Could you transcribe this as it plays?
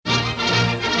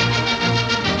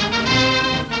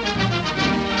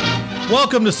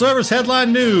Welcome to Service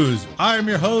Headline News. I'm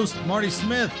your host, Marty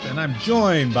Smith, and I'm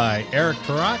joined by Eric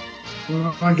Perrott.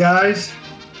 What's on, guys?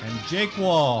 And Jake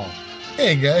Wall.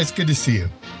 Hey, guys. Good to see you.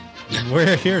 And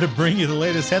we're here to bring you the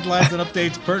latest headlines and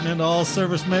updates pertinent to all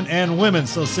servicemen and women.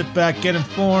 So sit back, get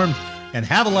informed, and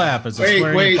have a laugh as the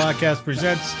Swearing In Podcast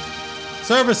presents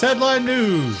Service Headline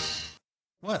News.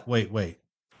 What? Wait. What?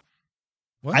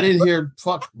 I didn't hear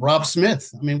Rob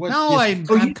Smith. I mean, what? No, I'm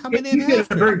coming in You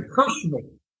after. very personal.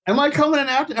 Am I coming in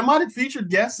after? Am I the featured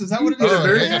guest? Is that what it is?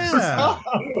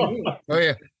 Oh,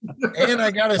 yeah. And I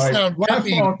got to sound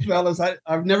happy. Fellas.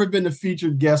 I've never been a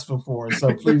featured guest before,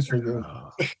 so please forgive.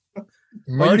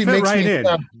 Marty fit makes right me in.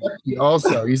 sound peppy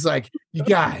also. He's like, you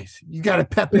guys, you got to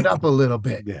pep it up a little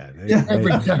bit. Yeah,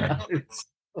 Every time.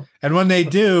 And when they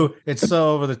do, it's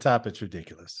so over the top, it's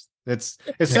ridiculous. It's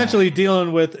essentially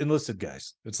dealing with enlisted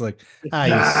guys. It's like, you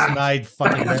snide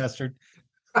fucking bastard.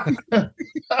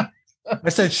 I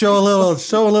said, show a little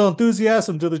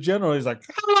enthusiasm to the general. He's like,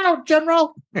 hello,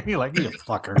 general. And you're like, you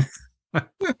fucker.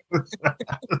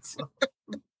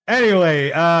 Anyway,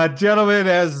 gentlemen,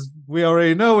 as we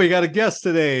already know, we got a guest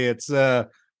today. It's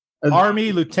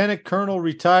Army Lieutenant Colonel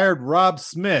retired Rob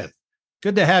Smith.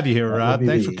 Good to have you here, Rob.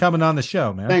 Thanks for coming on the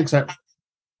show, man. Thanks.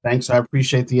 I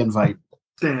appreciate the invite.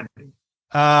 Let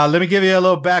me give you a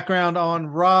little background on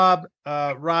Rob.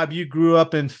 Rob, you grew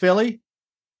up in Philly.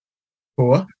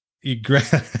 What? He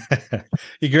graduated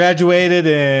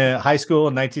in high school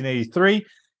in 1983,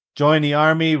 joined the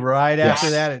Army right after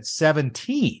that at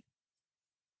 17.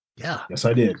 Yeah. Yes,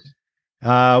 I did.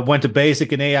 Went to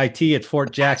basic and AIT at Fort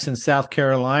Jackson, South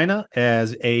Carolina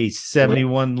as a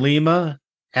 71 Lima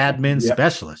admin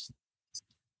specialist.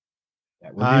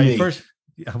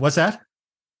 What's that?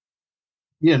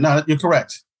 Yeah, no, you're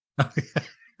correct.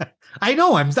 I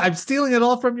know. I'm stealing it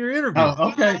all from your interview.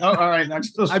 Oh, okay. Oh, all right. I'm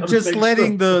just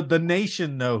letting the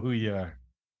nation know who you are.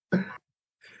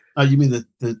 You mean the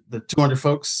 200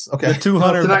 folks? Okay. The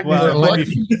 200. Well,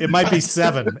 it might be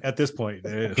 7 at this point.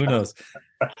 Who knows?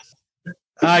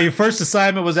 Your first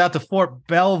assignment was out to Fort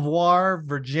Belvoir,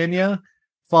 Virginia,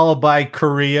 followed by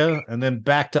Korea, and then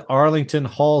back to Arlington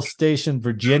Hall Station,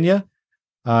 Virginia.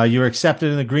 You were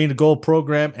accepted in the Green to Gold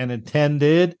program and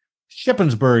attended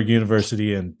Shippensburg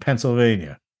University in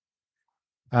Pennsylvania.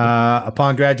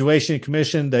 Upon graduation, he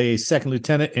commissioned a second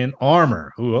lieutenant in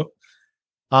armor,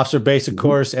 officer basic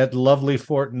course at lovely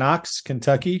Fort Knox,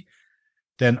 Kentucky.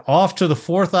 Then off to the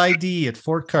 4th ID at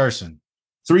Fort Carson.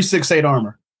 368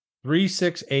 armor.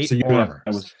 368 armor.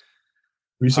 That was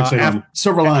 368 armor.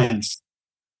 Silver Lions.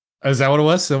 Is that what it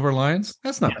was? Silver Lions?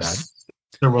 That's not bad.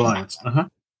 Silver Lions. Uh-huh.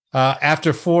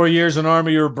 After 4 years in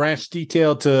Army, you were branch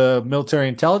detailed to military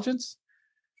intelligence.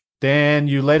 Then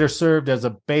you later served as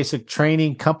a basic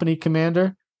training company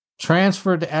commander,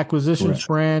 transferred to acquisitions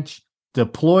branch,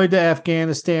 deployed to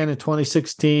Afghanistan in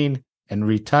 2016, and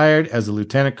retired as a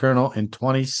lieutenant colonel in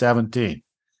 2017.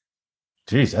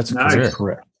 Jeez, that's a career.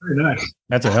 Correct. Very nice.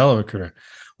 That's a hell of a career.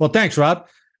 Well, thanks, Rob.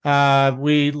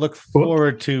 We look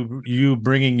forward to you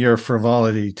bringing your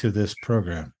frivolity to this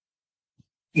program.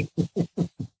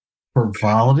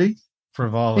 Frivolity?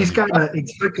 He's got an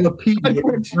encyclopedia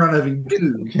in front of him,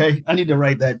 too. Okay, I need to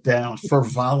write that down.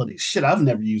 Frivolity. Shit, I've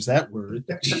never used that word.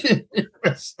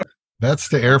 That's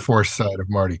the Air Force side of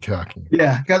Marty talking.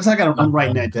 Yeah, guys, I'm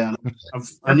writing that down.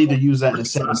 I need to use that in a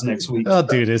sentence next week. Oh,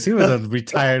 dude, he was a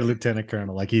retired lieutenant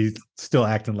colonel. Like, he's still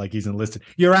acting like he's enlisted.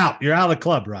 You're out. You're out of the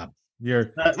club, Rob. Yeah.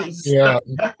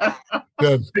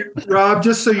 Good. Rob,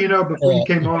 just so you know, before you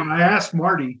came on, I asked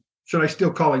Marty, should I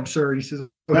still call him sir? He says,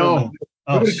 No.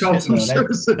 Nobody calls him sir.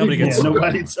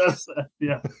 Nobody says that.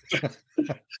 Yeah.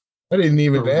 I didn't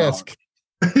even ask.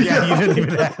 Yeah, you didn't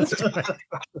even ask.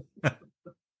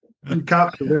 You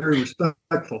cops are very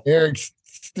respectful. Eric's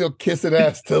still kissing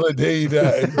ass till the day he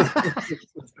died.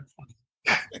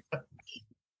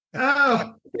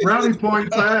 Oh, brownie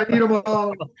points. I eat them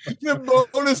all. The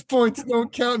bonus points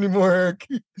don't count anymore, Eric.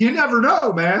 You never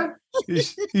know, man.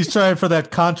 He's trying for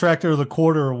that contractor of the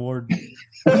quarter award.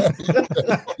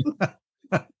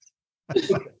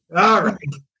 All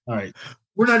right.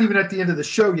 We're not even at the end of the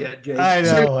show yet, Jay. I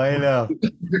know.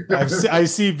 I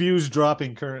see views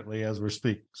dropping currently as we're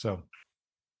speaking. So,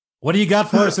 what do you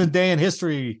got for us in day in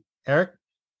history, Eric?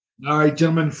 All right,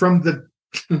 gentlemen, from the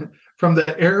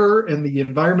era and the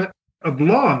environment of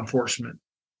law enforcement.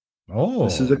 Oh,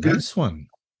 this is a good one.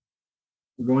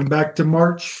 We're going back to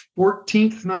March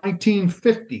 14th,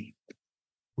 1950.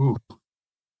 Ooh.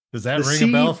 Does that ring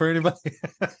a bell for anybody?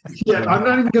 Yeah, I'm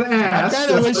not even going to ask. I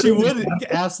kind of wish you would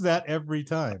ask that every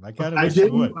time. I kind of wish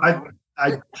you would.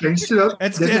 I changed it up.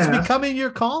 It's becoming your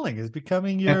calling. It's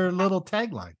becoming your little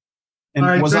tagline. And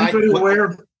all right, is anybody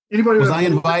aware Anybody? Was I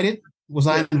invited? Was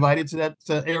I invited to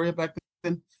that area back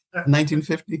then?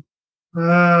 1950.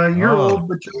 You're Oh. old,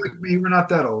 but you're like me. We're not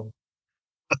that old.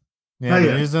 Yeah, Oh, but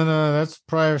yeah. isn't that's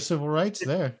prior civil rights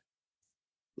there.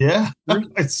 Yeah.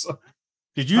 It's,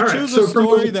 Did you All right, choose so a from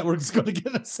story the- that was going to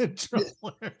get us in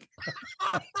trouble? I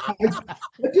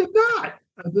did not.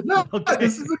 I did not. Okay.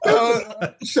 This is a good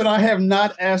one. should I have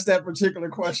not asked that particular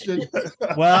question?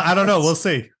 Well, I don't know. We'll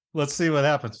see. Let's see what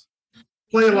happens.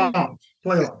 Play along.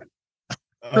 Play along.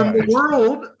 All From the right.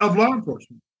 world of law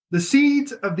enforcement, the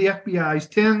seeds of the FBI's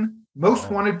 10 most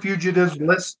wanted fugitives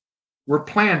list were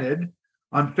planted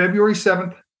on February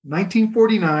 7th,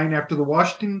 1949, after the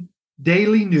Washington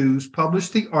Daily News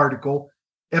published the article,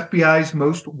 FBI's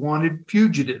Most Wanted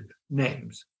Fugitive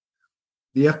Names.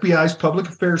 The FBI's public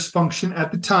affairs function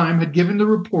at the time had given the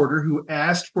reporter who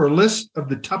asked for a list of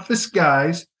the toughest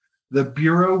guys the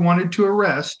Bureau wanted to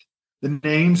arrest the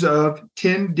names of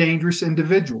 10 dangerous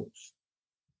individuals.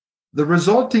 The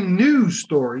resulting news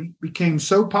story became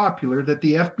so popular that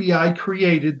the FBI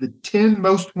created the 10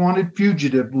 most wanted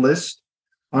fugitive list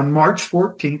on March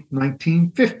 14th,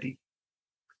 1950.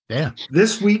 Damn.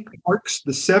 This week marks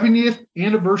the 70th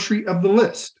anniversary of the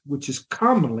list, which is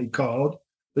commonly called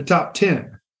the Top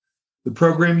 10. The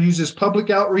program uses public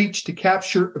outreach to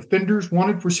capture offenders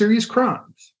wanted for serious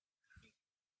crimes.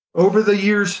 Over the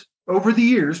years,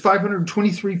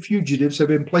 523 fugitives have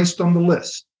been placed on the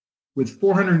list, with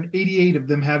 488 of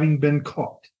them having been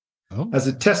caught. Oh. As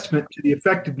a testament to the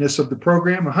effectiveness of the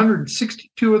program,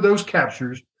 162 of those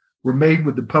captures were made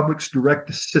with the public's direct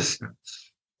assistance.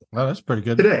 Well, that's pretty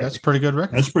good. Today. That's a pretty good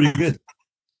record. That's pretty good.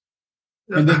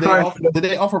 And did All right.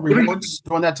 they offer rewards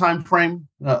during that time frame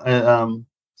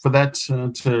for that?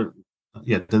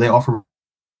 Did they offer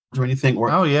or anything?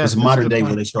 Or Oh, yeah, it's that's a modern good day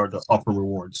point. when they started to offer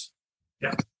rewards?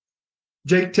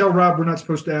 Jake, tell Rob we're not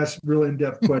supposed to ask real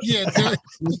in-depth questions.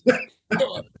 Yeah,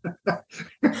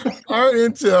 our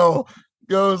intel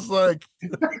goes like,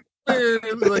 man,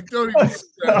 like don't even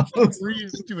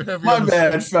breathe too heavy. My on the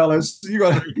bad, fellas. You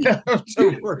gotta have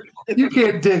to work. You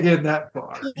can't dig in that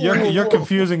far. You're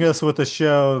confusing us with a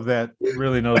show that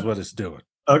really knows what it's doing.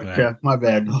 Okay, my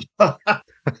bad.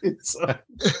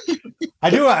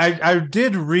 I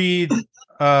did read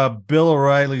Bill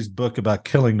O'Reilly's book about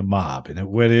killing the mob, and it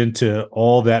went into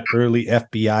all that early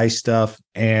FBI stuff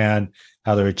and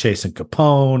how they were chasing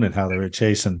Capone and how they were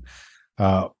chasing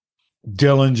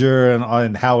Dillinger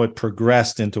and how it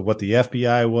progressed into what the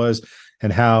FBI was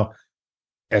and how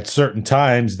at certain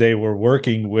times they were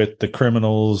working with the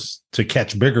criminals to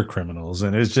catch bigger criminals.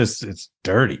 And it's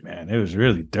dirty, man. It was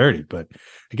really dirty, but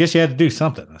I guess you had to do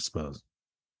something, I suppose.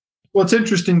 Well, it's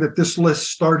interesting that this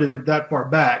list started that far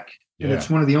back, and it's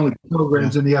one of the only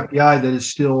programs in the FBI that is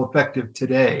still effective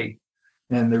today,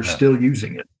 and they're still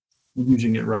using it.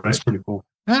 Using it right. That's pretty cool.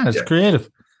 Yeah, it's creative.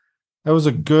 That was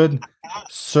a good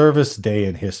service day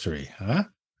in history, huh?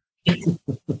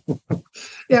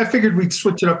 Yeah, I figured we'd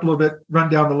switch it up a little bit, run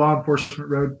down the law enforcement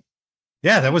road.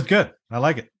 Yeah, that was good. I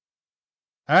like it.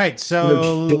 All right,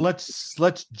 so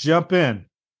let's jump in.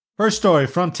 First story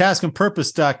from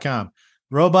taskandpurpose.com.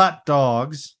 Robot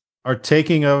dogs are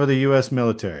taking over the U.S.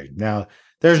 military. Now,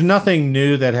 there's nothing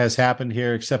new that has happened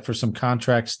here except for some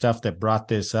contract stuff that brought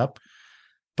this up.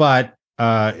 But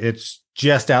it's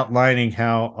just outlining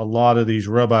how a lot of these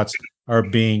robots are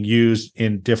being used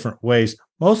in different ways,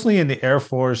 mostly in the Air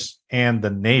Force and the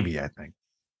Navy, I think.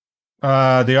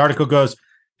 The article goes,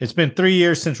 it's been 3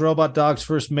 years since robot dogs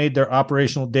first made their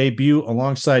operational debut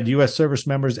alongside U.S. service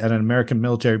members at an American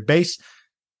military base.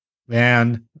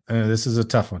 And this is a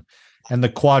tough one. And the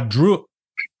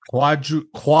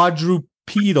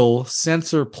quadrupedal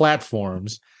sensor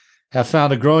platforms have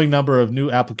found a growing number of new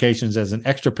applications as an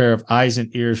extra pair of eyes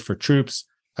and ears for troops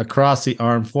across the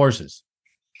armed forces.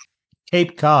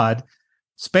 Cape Cod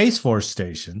Space Force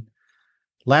Station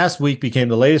last week became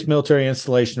the latest military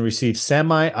installation to receive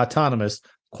semi-autonomous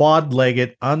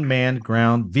quad-legged unmanned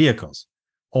ground vehicles,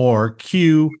 or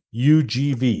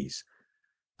QUGVs,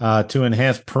 to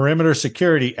enhance perimeter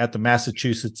security at the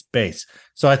Massachusetts base.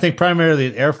 So I think primarily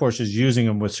the Air Force is using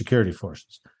them with security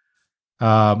forces.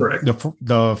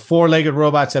 The four-legged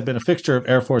robots have been a fixture of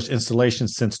Air Force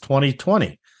installations since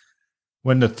 2020,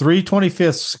 when the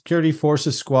 325th Security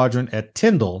Forces Squadron at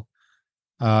Tyndall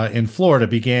in Florida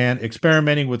began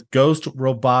experimenting with Ghost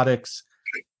Robotics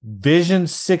Vision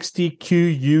 60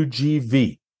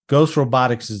 QUGV. Ghost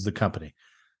Robotics is the company,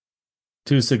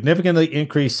 to significantly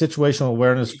increase situational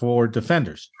awareness for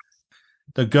defenders.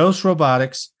 The Ghost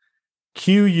Robotics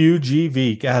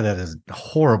QUGV. God, that is a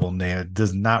horrible name. It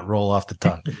does not roll off the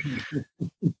tongue.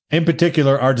 In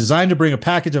particular, are designed to bring a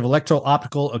package of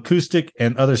electro-optical, acoustic,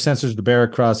 and other sensors to bear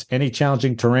across any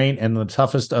challenging terrain and the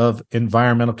toughest of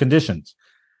environmental conditions.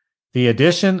 The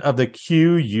addition of the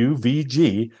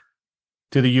QUVG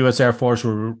to the U.S. Air Force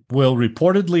will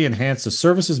reportedly enhance the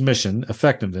service's mission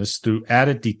effectiveness through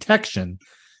added detection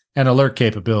and alert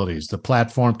capabilities. The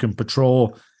platform can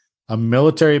patrol a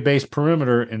military-based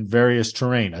perimeter in various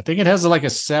terrain. I think it has like a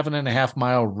 7.5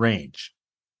 mile range.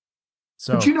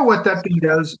 So, but you know what that thing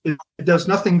does? It does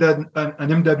nothing that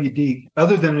an MWD,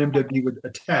 other than an MWD, would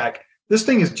attack. This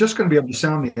thing is just going to be able to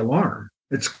sound the alarm.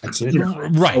 It's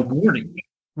right. A warning.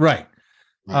 Right.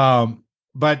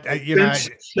 But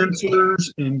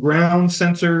sensors and ground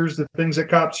sensors, the things that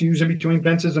cops use in between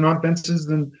fences and on fences,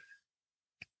 then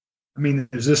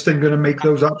is this thing going to make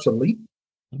those obsolete?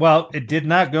 Well, it did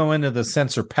not go into the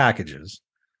sensor packages,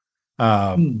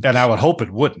 and I would hope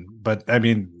it wouldn't. But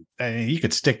you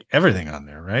could stick everything on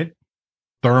there, right?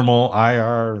 Thermal,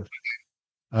 IR,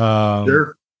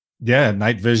 sure. Yeah,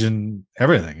 night vision,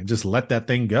 everything, and just let that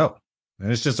thing go.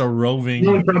 And it's just a roving. The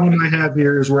only problem I have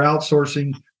here is we're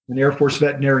outsourcing an Air Force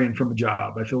veterinarian from a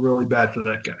job. I feel really bad for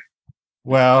that guy.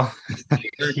 Well,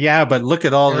 yeah, but look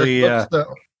at all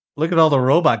look at all the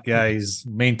robot guys,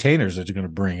 maintainers that you're going to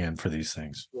bring in for these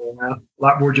things. Yeah, a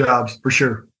lot more jobs for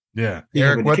sure. Yeah.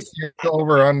 Eric, what's your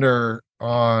over under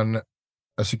on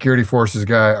a security forces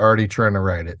guy already trying to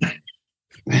write it?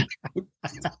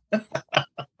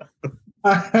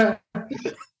 What are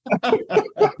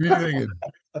you thinking?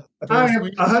 I am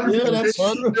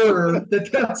 100% sure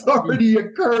that's already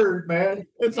occurred, man.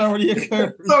 It's already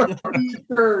occurred. It's already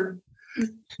occurred.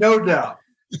 No doubt.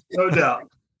 No doubt.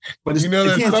 But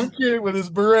there's some kid with his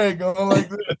beret going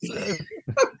like this.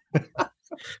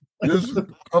 Just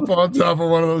up on top of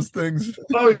one of those things.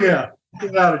 Oh, yeah.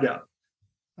 Without a doubt.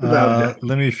 Without a doubt.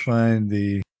 Let me find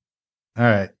all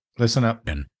right. Listen up.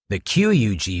 The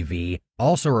QUGV,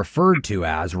 also referred to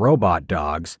as robot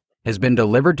dogs, has been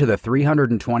delivered to the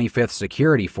 325th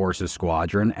Security Forces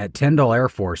Squadron at Tyndall Air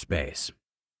Force Base.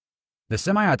 The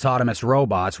semi-autonomous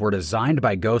robots were designed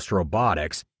by Ghost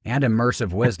Robotics and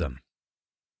Immersive Wisdom.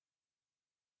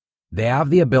 They have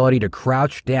the ability to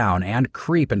crouch down and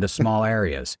creep into small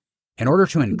areas. In order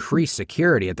to increase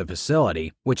security at the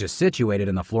facility, which is situated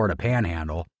in the Florida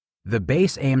Panhandle, the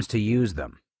base aims to use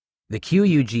them. The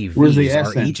QUGVs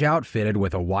are each outfitted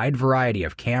with a wide variety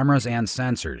of cameras and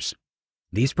sensors.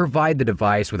 These provide the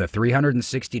device with a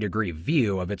 360-degree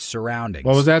view of its surroundings.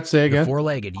 What was that? Say again? The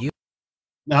four-legged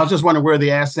I was just wondering where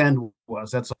the ass end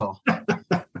was. That's all.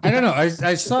 I don't know.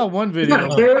 I saw one video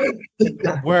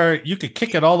where you could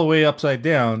kick it all the way upside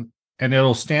down and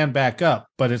it'll stand back up,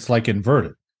 but it's like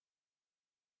inverted.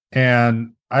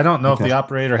 And I don't know if the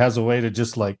operator has a way to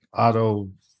just like auto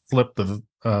flip the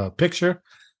picture,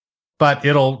 but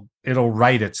it'll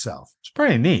right itself. It's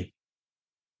pretty neat.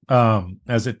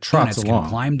 As it trots along. Can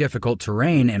climb difficult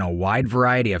terrain in a wide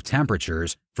variety of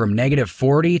temperatures from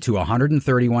 -40 to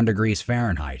 131 degrees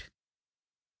Fahrenheit.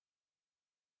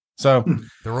 So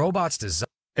the robot's design.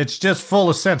 It's just full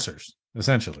of sensors,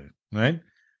 essentially, right?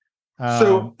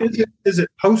 So is it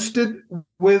posted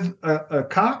with a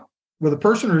cop, with a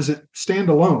person, or is it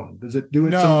standalone? Does it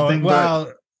do something?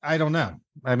 Well, I don't know.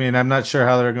 I'm not sure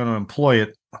how they're going to employ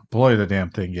the damn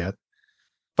thing yet.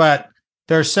 But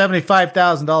they're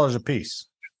 $75,000 a piece.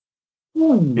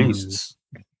 Jesus.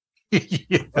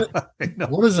 Yeah,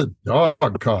 what does a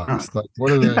dog cost? Like,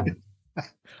 what are they?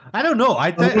 I don't know.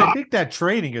 I think that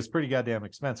training is pretty goddamn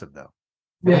expensive, though.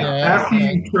 Yeah, after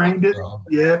you trained it,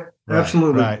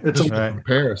 absolutely. Right, it's a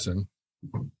comparison.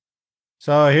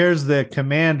 So here's the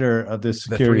commander of the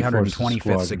Security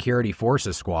 325th Security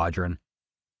Forces Squadron.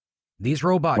 These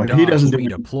robot dogs will be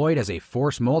deployed as a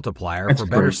force multiplier for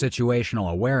better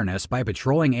situational awareness by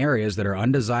patrolling areas that are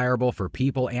undesirable for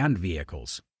people and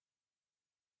vehicles.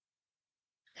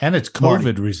 And it's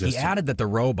COVID resistant. He added that the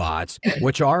robots,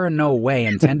 which are in no way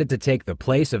intended to take the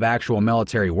place of actual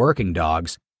military working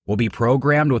dogs, will be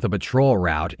programmed with a patrol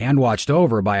route and watched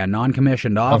over by a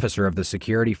non-commissioned officer of the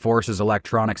Security Forces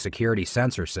Electronic Security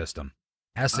Sensor System.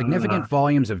 As significant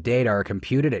volumes of data are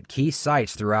computed at key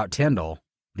sites throughout Tyndall,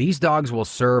 these dogs will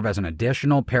serve as an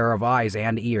additional pair of eyes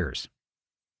and ears.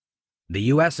 The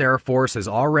U.S. Air Force has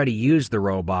already used the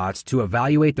robots to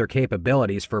evaluate their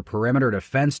capabilities for perimeter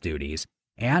defense duties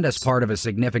and as part of a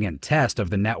significant test of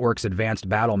the network's Advanced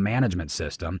Battle Management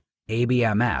System,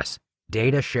 ABMS,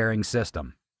 data sharing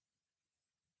system.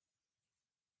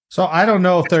 So I don't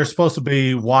know if they're supposed to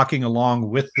be walking along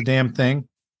with the damn thing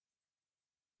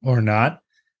or not.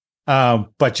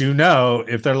 But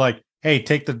if they're like, hey,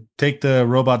 take the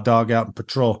robot dog out and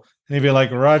patrol. And he'd be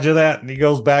like, Roger that. And he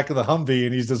goes back to the Humvee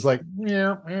and he's just like,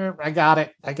 yeah, I got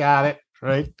it.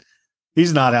 Right.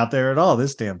 He's not out there at all.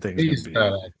 This damn thing. He's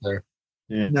not out there.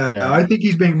 Yeah. No, I think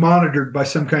he's being monitored by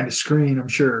some kind of screen, I'm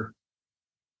sure.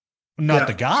 Not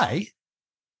the guy.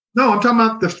 No, I'm talking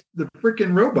about the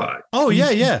freaking robot. Oh,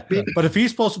 yeah. But if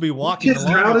he's supposed to be walking Kids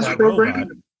along out with his that program.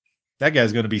 robot, that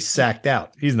guy's going to be sacked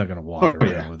out. He's not going to walk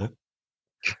around with it.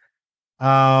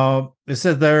 It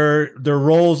says their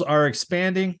roles are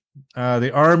expanding.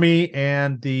 The Army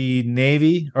and the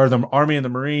Navy, or the Army and the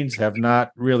Marines, have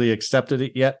not really accepted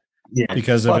it yet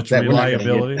because of its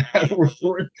reliability.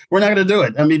 We're not going to do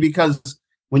it. I mean, because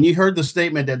when you heard the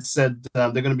statement that said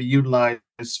they're going to be utilized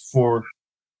for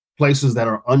places that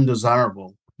are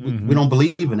undesirable, we don't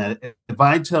believe in that. If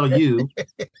I tell you,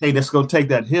 hey, let's go take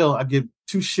that hill, I give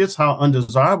two shits how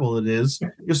undesirable it is.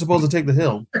 You're supposed to take the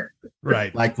hill.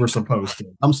 Right. Like we're supposed to.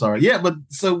 I'm sorry. Yeah, but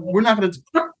so we're not going to,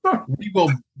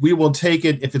 we will take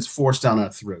it if it's forced down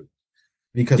our throat.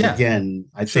 Because again,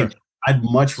 I think I'd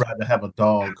much rather have a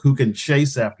dog who can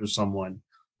chase after someone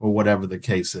or whatever the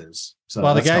case is. So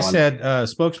well, the guy said,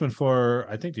 spokesman for,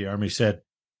 I think the Army said,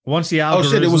 once the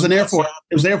algorithm. Oh shit! It was an Air Force.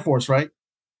 It was Air Force, right?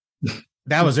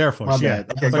 That was Air Force. Yeah,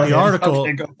 okay, but the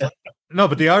article. No,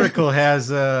 but the article has.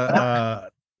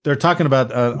 They're talking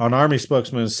about an Army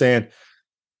spokesman saying,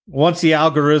 once the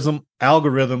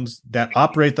algorithms that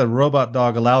operate the robot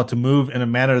dog allow it to move in a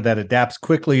manner that adapts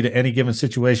quickly to any given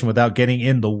situation without getting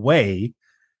in the way,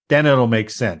 then it'll make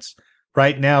sense.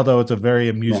 Right now, though, it's a very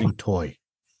amusing toy.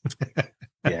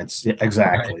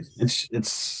 Exactly.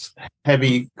 It's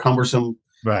heavy, cumbersome.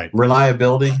 Right.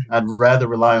 Reliability. I'd rather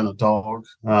rely on a dog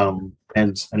and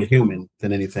a human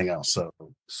than anything else.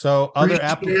 So other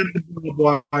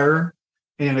wire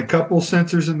and a couple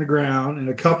sensors in the ground and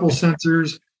a couple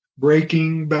sensors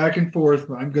breaking back and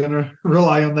forth. I'm going to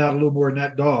rely on that a little more than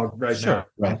that dog now.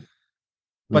 Right.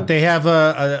 But they have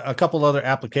a couple other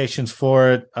applications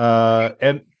for it.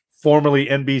 And formerly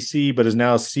NBC, but is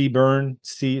now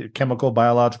CBRN, chemical,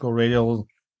 biological,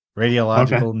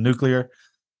 radiological, nuclear.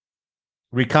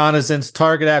 Reconnaissance,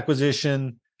 target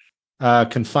acquisition,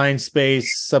 confined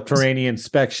space, subterranean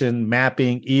inspection,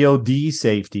 mapping, EOD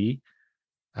safety,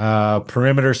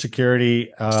 perimeter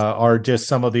security are just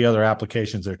some of the other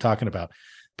applications they're talking about.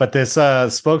 But this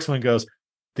spokesman goes,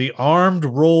 the armed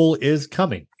role is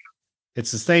coming.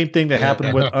 It's the same thing that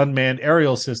happened with unmanned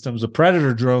aerial systems. The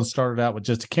Predator drone started out with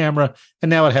just a camera, and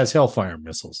now it has Hellfire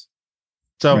missiles.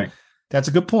 So that's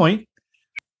a good point.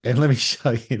 And let me show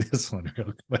you this one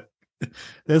real quick.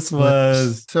 This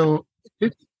was so.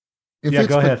 If it's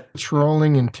go ahead.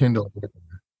 Patrolling in Tyndall,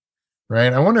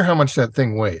 right? I wonder how much that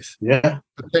thing weighs. Yeah,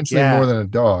 potentially more than a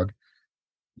dog.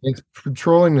 It's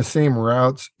patrolling the same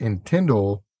routes in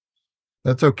Tyndall.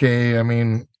 That's okay. I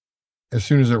mean, as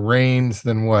soon as it rains,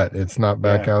 then what? It's not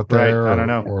back out there. Right. I don't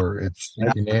know. Or it's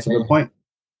that's a good point.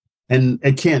 And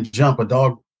it can't jump. A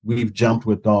dog. We've jumped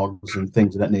with dogs and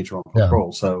things of that nature on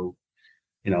patrol. So,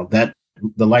 that.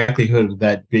 The likelihood of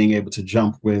that being able to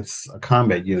jump with a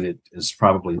combat unit is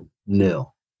probably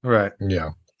nil. Right. Yeah.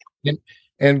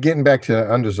 And getting back to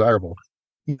undesirable,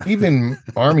 even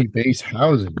Army base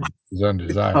housing is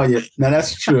undesirable. Oh yeah, now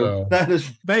that's true. So, that is.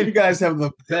 Maybe you guys have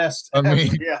the best. I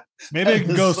mean, maybe I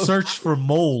can go search for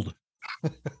mold.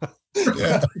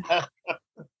 Yeah.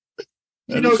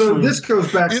 This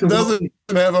goes back. It doesn't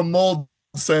have a mold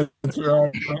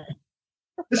sensor.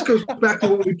 This goes back to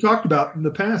what we've talked about in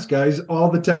the past, guys. All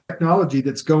the technology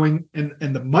that's going and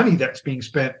the money that's being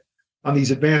spent on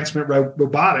these advancement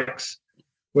robotics,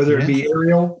 whether it be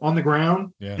aerial, on the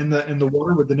ground, in the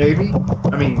water with the Navy.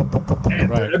 I mean,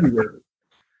 they're everywhere.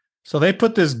 So they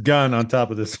put this gun on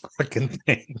top of this fucking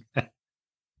thing.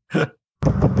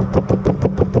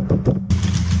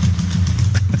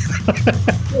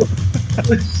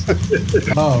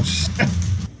 Oh shit.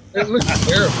 It looks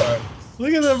terrifying.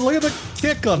 Look at them! Look at the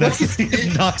kick on it. He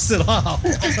knocks it off.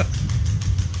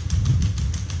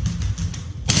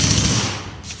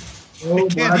 Oh,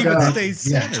 it can't even stay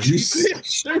centered.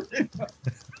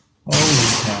 Holy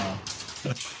cow!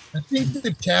 I think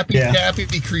the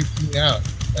tappy creeps me out.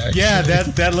 Actually. Yeah,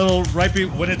 that little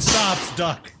when it stops,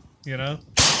 duck. Yeah.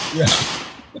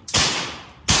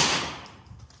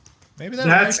 Maybe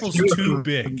that's rifle's too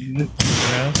big.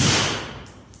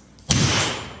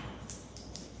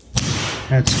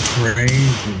 That's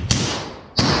crazy.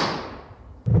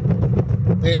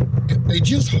 They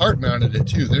just heart mounted it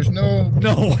too. There's no I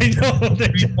know.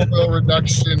 recoil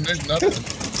reduction. There's nothing.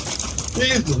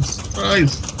 Jesus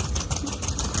Christ!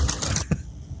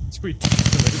 It's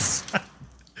ridiculous.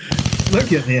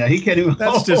 Look at he can't even.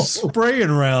 That's just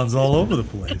spraying rounds all over the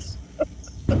place.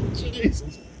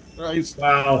 Jesus Christ.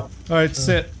 Wow. All right,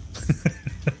 sit.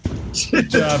 Good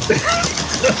job.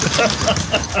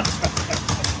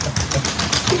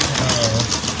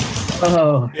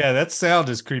 Oh, Yeah, that sound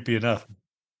is creepy enough.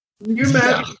 Can you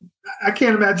imagine? I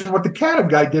can't imagine what the Catum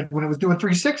guy did when it was doing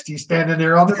 360, standing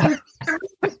there on the.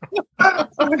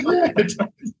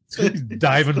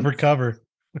 Diving for cover.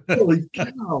 Holy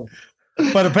cow!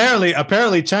 But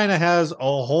apparently China has a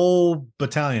whole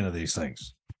battalion of these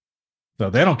things. So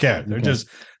they don't care. They're just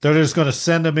going to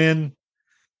send them in,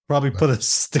 probably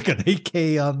stick an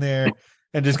AK on there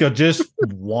and just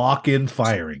walk in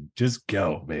firing. Just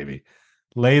go, baby.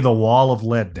 Lay the wall of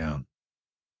lead down.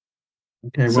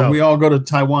 okay. Well, we all go to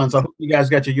Taiwan. So I hope you guys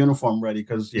got your uniform ready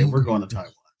because we're going to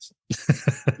Taiwan.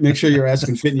 Make sure your ass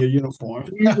can fit in your uniform.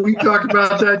 We talked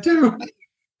about that too.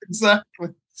 Exactly.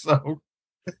 So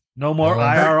No more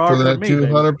IRR for that me.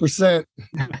 200%.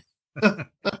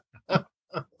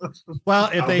 Well,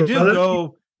 if they do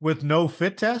go with no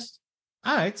fit test,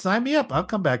 all right, sign me up. I'll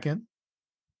come back in.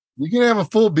 You can have a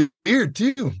full beard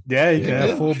too. Yeah, you can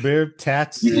have full beard,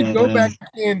 tats. You can go back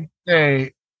in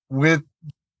say with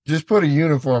just put a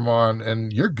uniform on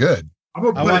and you're good. I'm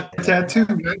gonna put a tattoo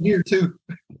right here too.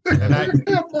 And I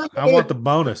want the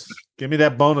bonus. Give me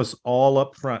that bonus all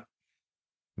up front.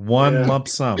 One lump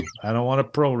sum. I don't want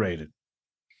it prorated.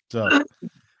 So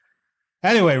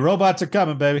anyway, robots are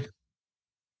coming, baby.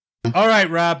 All right,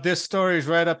 Rob, this story is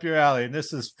right up your alley. And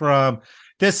this is from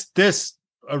this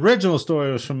original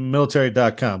story was from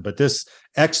military.com, but this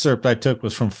excerpt I took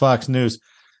was from Fox News.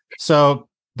 So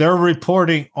they're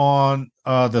reporting on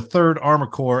the 3rd Armor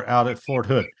Corps out at Fort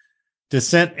Hood.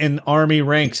 Dissent in Army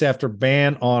ranks after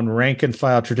ban on rank and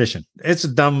file tradition. It's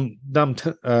a dumb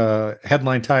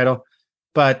headline title,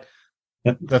 but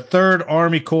the 3rd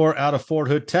Army Corps out of Fort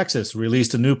Hood, Texas,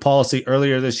 released a new policy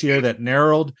earlier this year that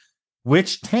narrowed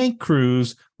which tank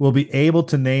crews will be able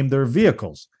to name their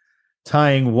vehicles,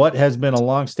 tying what has been a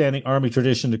longstanding Army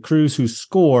tradition to crews who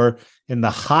score in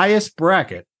the highest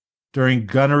bracket during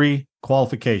gunnery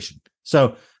qualification.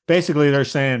 So basically they're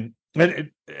saying,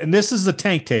 and this is the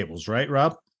tank tables, right,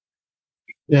 Rob?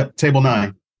 Yeah, table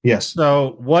 9. Yes.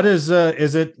 So what is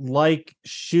it like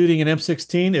shooting an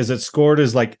M16? Is it scored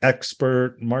as like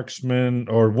expert marksman,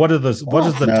 or what is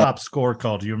the top score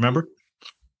called? Do you remember?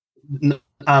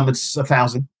 It's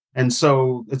 1,000. And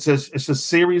so it's a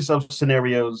series of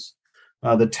scenarios.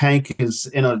 The tank is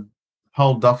in a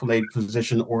hull duffel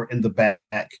position or in the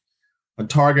back. A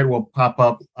target will pop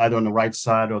up either on the right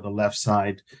side or the left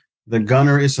side. The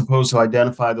gunner is supposed to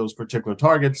identify those particular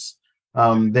targets.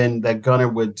 Then that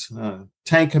gunner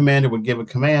tank commander would give a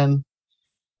command.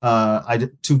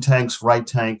 2 tanks, right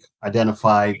tank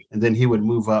identified, and then he would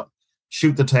move up,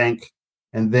 shoot the tank,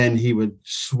 and then he would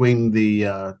swing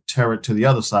the turret to the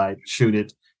other side, shoot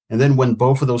it. And then when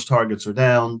both of those targets are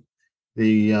down,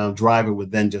 the driver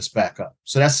would then just back up.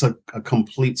 So that's a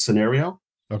complete scenario.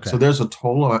 Okay. So there's a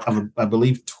total of, I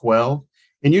believe, 12.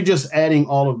 And you're just adding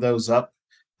all of those up.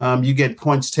 You get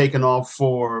points taken off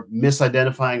for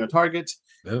misidentifying a target.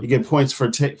 Yep. You get points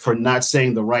for not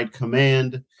saying the right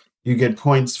command. You get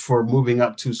points for moving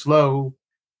up too slow.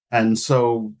 And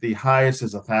so the highest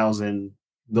is 1,000.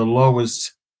 The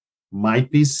lowest might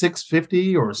be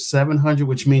 650 or 700,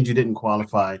 which means you didn't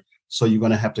qualify. So you're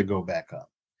going to have to go back up.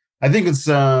 I think it's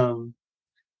to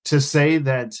say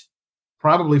that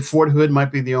probably Fort Hood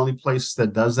might be the only place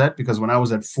that does that, because when I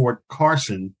was at Fort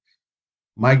Carson,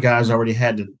 my guys already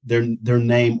had their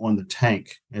name on the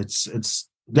tank. It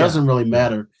doesn't really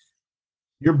matter.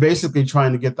 You're basically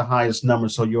trying to get the highest number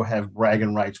so you'll have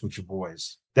bragging rights with your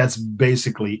boys. That's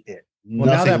basically it. Well,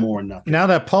 nothing more, nothing. Now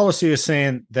that policy is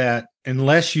saying that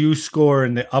unless you score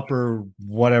in the upper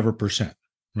whatever percent,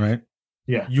 right?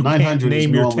 Yeah, you can't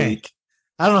name your tank.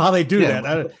 I don't know how they do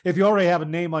that. If you already have a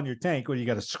name on your tank, you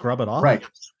got to scrub it off? Right.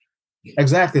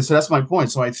 Exactly. So that's my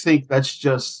point. So I think that's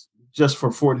just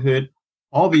for Fort Hood.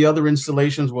 All the other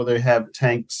installations where they have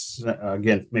tanks,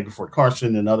 again, maybe Fort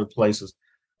Carson and other places,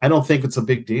 I don't think it's a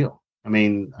big deal. I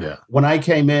mean, when I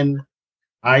came in,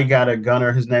 I got a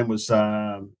gunner. His name was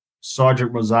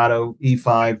Sergeant Rosado,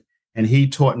 E5, and he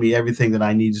taught me everything that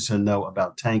I needed to know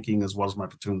about tanking, as well as my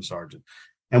platoon sergeant.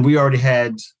 And we already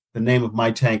had the name of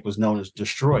my tank was known as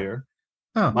Destroyer.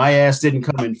 Huh. My ass didn't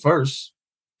come in first,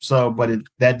 but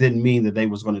that didn't mean that they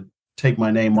was going to take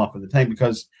my name off of the tank,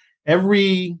 because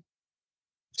every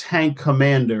tank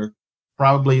commander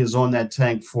probably is on that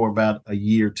tank for about a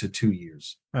year to 2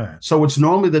 years. Right. So it's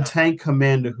normally the tank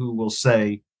commander who will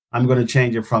say, I'm going to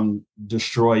change it from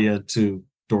Destroyer to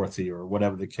Dorothy or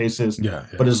whatever the case is. Yeah.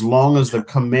 But as long as the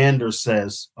commander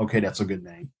says, okay, that's a good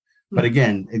name. But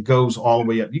again, it goes all the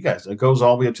way up. It goes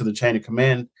all the way up to the chain of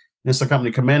command. It's the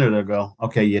company commander to go,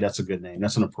 okay, yeah, that's a good name.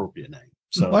 That's an appropriate name.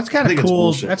 So well, that's kind of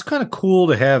cool. That's kind of cool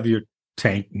to have your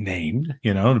tank named,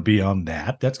 to be on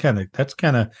that. That's kind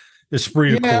of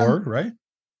esprit de corps, right?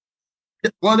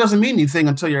 Well, it doesn't mean anything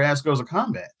until your ass goes to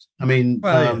combat. I mean,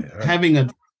 right. Having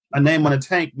a name on a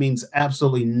tank means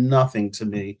absolutely nothing to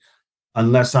me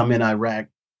unless I'm in Iraq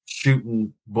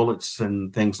shooting bullets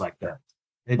and things like that.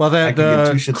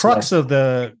 The crux of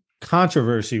the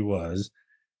controversy was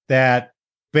that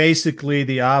basically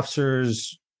the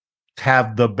officers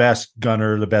have the best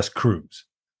gunner, the best crews.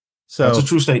 So that's a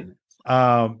true statement.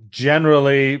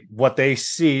 Generally, what they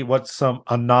see, what some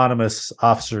anonymous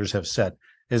officers have said,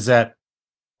 is that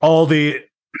all the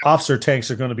officer tanks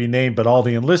are going to be named, but all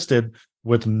the enlisted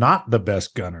with not the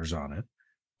best gunners on it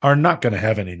are not going to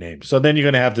have any names. So then you're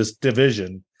going to have this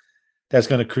division that's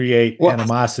going to create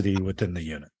animosity within the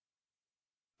unit.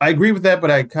 I agree with that, but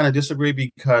I kind of disagree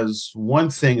because one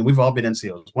thing, and we've all been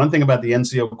NCOs, one thing about the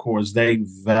NCO Corps is they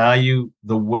value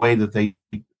the way that they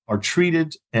are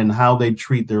treated and how they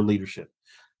treat their leadership.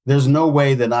 There's no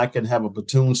way that I can have a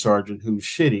platoon sergeant who's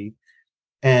shitty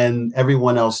and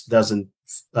everyone else doesn't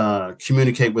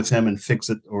communicate with him and fix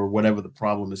it or whatever the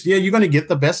problem is. Yeah, you're going to get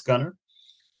the best gunner,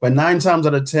 but 9 times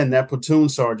out of 10, that platoon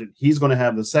sergeant, he's going to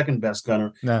have the second best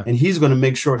gunner, and he's going to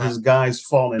make sure his guys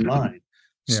fall in line.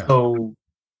 Yeah. So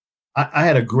I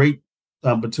had a great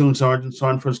platoon sergeant,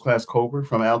 Sergeant First Class Cobra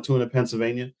from Altoona,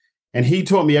 Pennsylvania, and he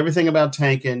taught me everything about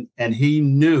tanking, and he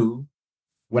knew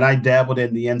when I dabbled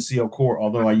in the NCO Corps,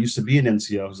 although I used to be an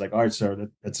NCO, I was like, all right, sir,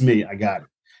 that's me. I got it.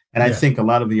 And I think a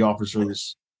lot of the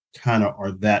officers kind of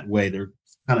are that way. They're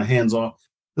kind of hands off.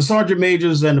 The sergeant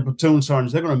majors and the platoon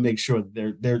sergeants, they're going to make sure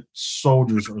that their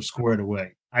soldiers are squared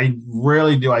away. I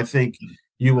rarely do. I think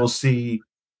you will see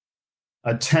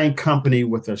a tank company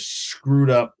with a screwed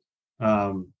up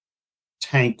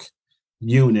tank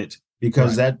unit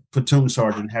because that platoon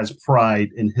sergeant has pride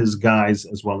in his guys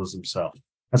as well as himself.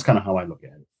 That's kind of how I look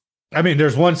at it. I mean,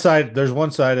 there's one side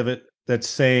of it that's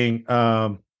saying,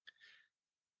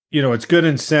 it's good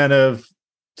incentive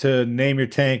to name your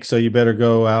tank, so you better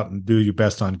go out and do your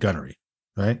best on gunnery,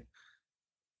 right?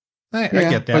 I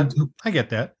get that. I get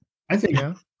that. I think,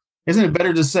 isn't it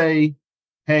better to say,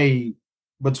 hey,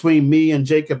 between me and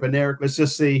Jacob and Eric, let's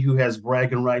just see who has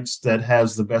bragging rights that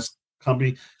has the best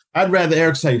company. I'd rather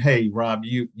Eric say, hey, Rob,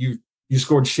 you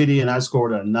scored shitty and I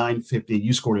scored a 950.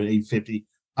 You scored an 850.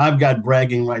 I've got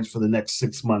bragging rights for the next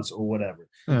 6 months or whatever.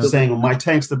 Saying, well, my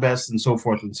tank's the best and so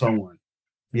forth and so on.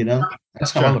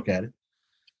 That's how I look at it.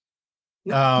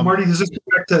 Marty, does this go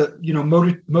back to,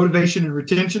 motivation and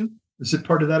retention? Is it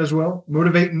part of that as well?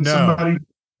 Motivating somebody?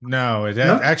 No,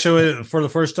 actually, for the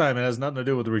first time, it has nothing to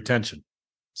do with the retention.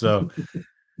 So,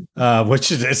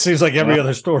 it seems like every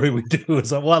other story we do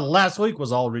is last week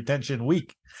was all retention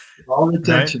week. All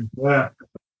retention, right?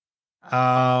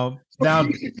 Now,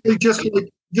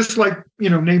 just like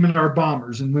naming our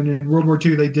bombers, and when in World War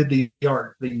II they did the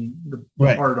art, the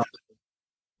art on it.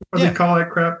 What do they call that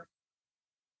crap?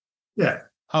 Yeah.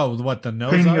 Oh, what, the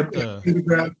nose art?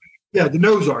 Yeah, the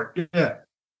nose art. Yeah,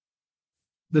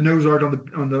 the nose art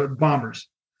on the bombers.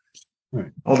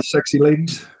 Right. All the sexy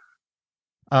ladies.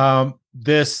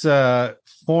 This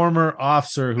former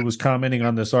officer who was commenting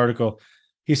on this article,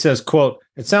 he says, quote,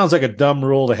 "It sounds like a dumb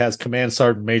rule that has Command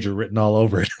Sergeant Major written all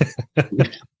over it."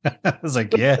 I was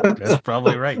like, yeah, that's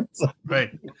probably right.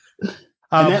 Right.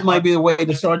 And that might be a way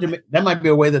the sergeant. That might be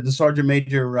a way that the sergeant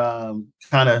major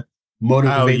kind of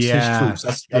motivates his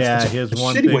troops. That's his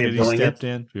one thing that he stepped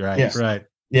in. Right. Right.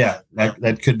 Yeah,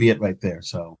 that could be it right there.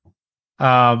 So,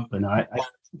 but no, I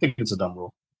think it's a dumb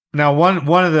rule. Now, one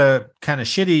of the kind of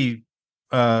shitty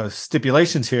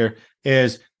stipulations here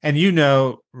is,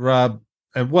 and Rob,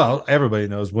 and everybody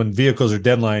knows when vehicles are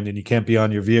deadlined and you can't be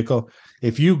on your vehicle,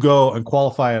 if you go and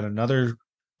qualify on another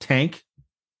tank,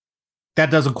 that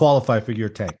doesn't qualify for your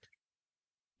tank.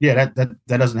 Yeah, that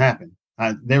doesn't happen.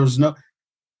 There was no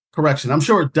correction. I'm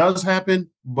sure it does happen,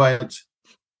 but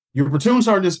your platoon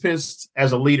sergeant is pissed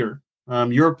as a leader.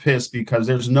 You're pissed because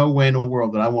there's no way in the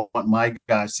world that I want my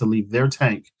guys to leave their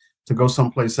tank to go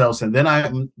someplace else. And then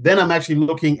I'm actually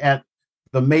looking at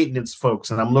the maintenance folks,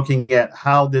 and I'm looking at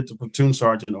how did the platoon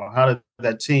sergeant or how did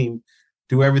that team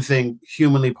do everything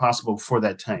humanly possible for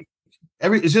that tank.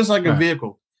 It's just like a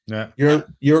vehicle. Yeah.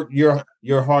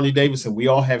 You're Harley Davidson. We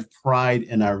all have pride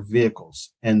in our vehicles,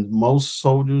 and most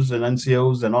soldiers and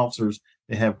NCOs and officers,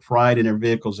 they have pride in their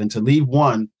vehicles, and to leave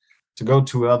one to go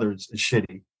to others is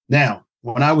shitty. Now,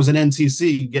 when I was in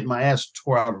NTC getting my ass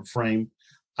tore out of frame,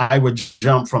 I would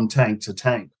jump from tank to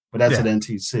tank, but that's at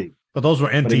NTC. But those were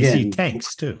NTC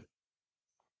tanks too.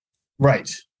 Right.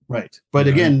 Right. But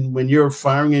again, when you're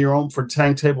firing in your own for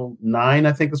tank table 9,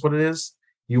 I think is what it is,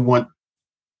 you want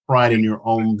pride in your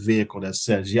own vehicle that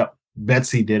says, yep,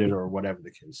 Betsy did it or whatever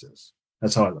the case is.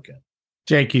 That's how I look at it.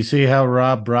 Jake, you see how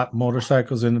Rob brought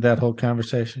motorcycles into that whole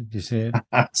conversation? You see it?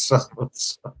 I'm still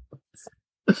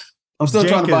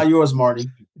trying to buy yours, Marty.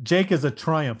 Jake is a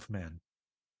Triumph man.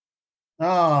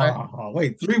 Oh,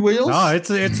 wait, 3 wheels? No, it's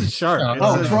a shark.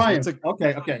 Triumph.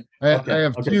 Okay. I have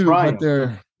two, Triumph. but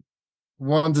they're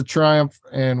one's a Triumph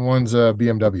and one's a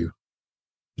BMW.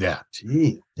 Yeah.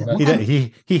 Gee.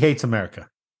 He hates America.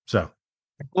 So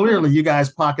Clearly, you guys'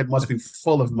 pocket must be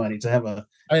full of money to have a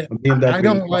BMW. I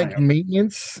don't like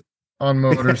maintenance on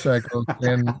motorcycles,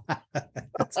 and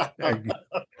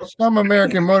some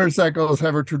American motorcycles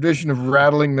have a tradition of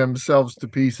rattling themselves to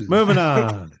pieces. moving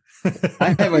on.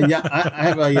 I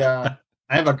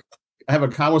have a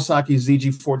Kawasaki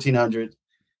ZG 1400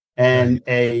 and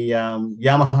a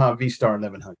Yamaha V Star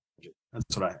 1100.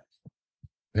 That's what I have.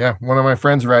 Yeah, one of my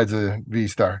friends rides a V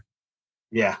Star.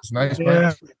 Yeah, It's nice.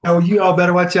 Yeah. Oh, you all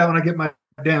better watch out when I get my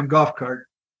damn golf cart.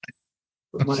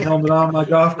 Put my helmet on my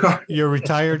golf cart. Your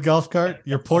retired golf cart?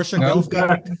 Your Porsche golf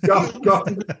cart? Golf.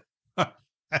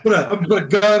 Put a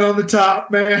gun on the top,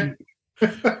 man.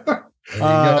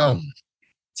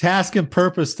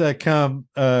 Taskandpurpose.com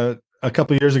a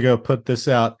couple years ago put this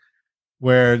out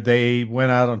where they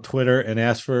went out on Twitter and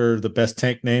asked for the best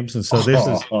tank names, and so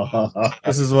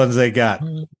this is ones they got.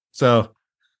 So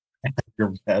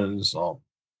aggravated assault.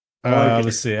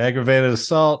 let's see, aggravated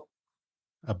assault,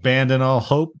 abandon all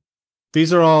hope.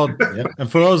 These are all,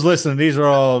 and for those listening, these are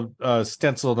all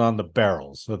stenciled on the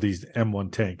barrels of these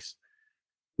M1 tanks.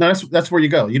 No, that's where you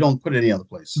go. You don't put it any other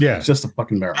place. Yeah. It's just a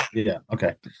fucking barrel. Yeah.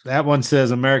 Okay. That one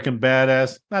says American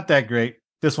Badass. Not that great.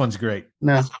 This one's great.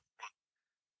 No.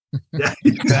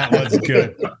 That one's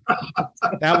good.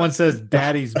 That one says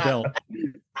Daddy's Belt.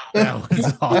 That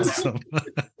one's awesome.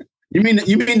 You mean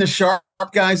the sharp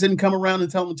guys didn't come around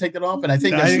and tell them to take it off? And I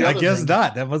think I guess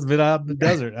not. That must have been out in the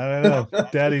desert. I don't know.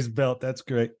 Daddy's Belt. That's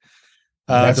great.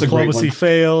 That's Diplomacy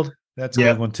Failed. That's a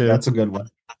good one too. That's a good one.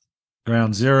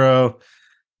 Ground Zero.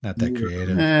 Not that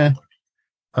creative.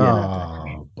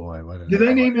 Oh boy. Do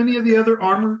they name any of the other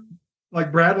armor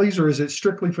like Bradley's, or is it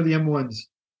strictly for the M1s?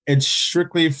 It's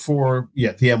strictly for the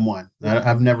M1.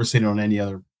 I've never seen it on any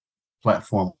other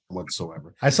platform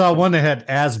whatsoever. I saw one that had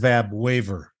ASVAB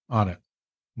waiver on it.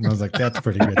 And I was like, that's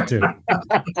pretty good too.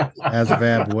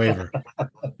 ASVAB waiver.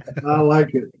 I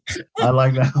like it. I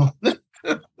like that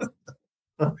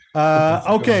one.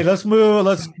 Okay, let's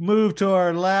move to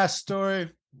our last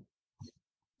story.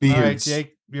 Beards. All right,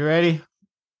 Jake, you ready?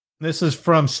 This is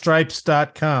from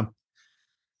stripes.com.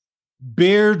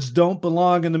 Beards don't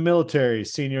belong in the military,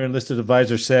 senior enlisted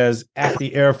advisor says at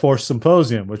the Air Force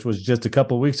Symposium, which was just a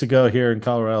couple of weeks ago here in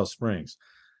Colorado Springs.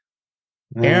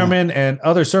 Airmen and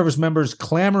other service members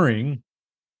clamoring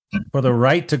for the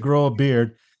right to grow a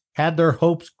beard had their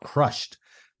hopes crushed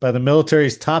by the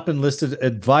military's top enlisted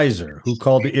advisor, who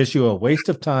called the issue a waste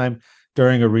of time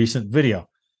during a recent video.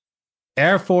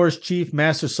 Air Force Chief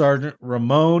Master Sergeant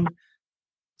Ramon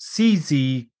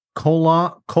CZ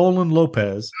Colon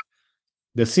Lopez,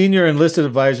 the senior enlisted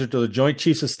advisor to the Joint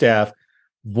Chiefs of Staff,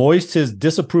 voiced his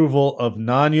disapproval of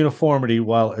non-uniformity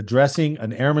while addressing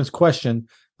an airman's question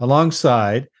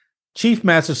alongside Chief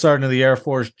Master Sergeant of the Air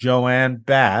Force Joanne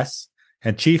Bass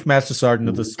and Chief Master Sergeant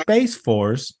of the Space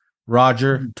Force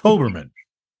Roger Toberman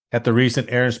at the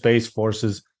recent Air and Space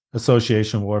Forces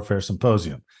Association Warfare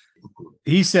Symposium.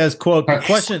 He says, quote,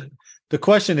 the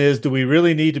question is, do we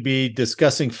really need to be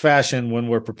discussing fashion when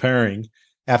we're preparing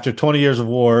after 20 years of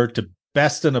war to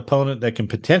best an opponent that can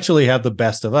potentially have the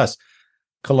best of us?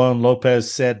 Colon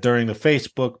Lopez said during the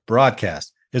Facebook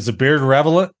broadcast. Is the beard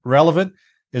relevant?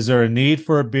 Is there a need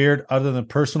for a beard other than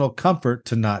personal comfort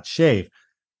to not shave?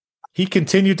 He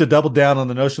continued to double down on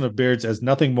the notion of beards as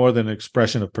nothing more than an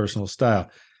expression of personal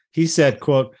style. He said,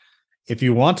 quote, if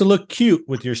you want to look cute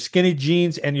with your skinny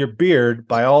jeans and your beard,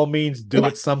 by all means, do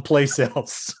it someplace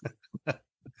else.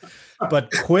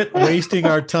 But quit wasting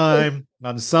our time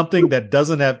on something that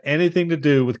doesn't have anything to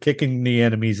do with kicking the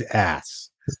enemy's ass.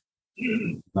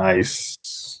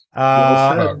 Nice.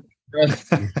 The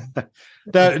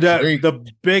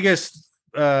biggest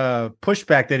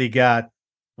pushback that he got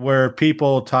were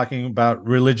people talking about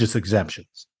religious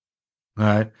exemptions. All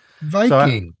right.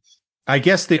 Viking. So I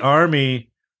guess the Army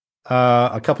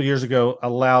a couple years ago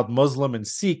allowed Muslim and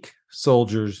Sikh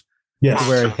soldiers to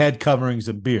wear head coverings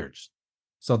and beards.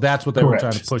 So that's what they were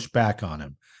trying to push back on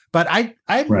him. But I'm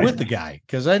with the guy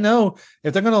because I know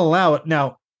if they're going to allow it.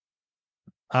 Now,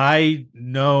 I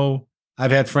know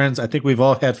I've had friends. I think we've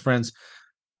all had friends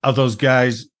of those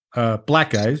guys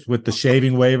black guys with the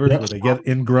shaving waivers where they get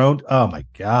ingrown. Oh my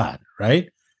God, right?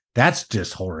 That's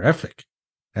just horrific.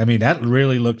 I mean, that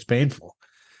really looks painful.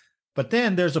 But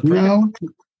then there's a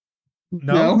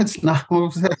no, it's not.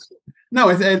 No,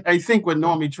 I think what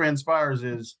normally transpires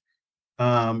is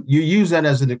you use that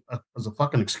as a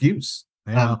fucking excuse.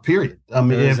 Period. I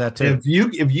mean, if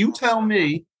you tell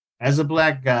me as a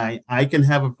black guy I can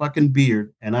have a fucking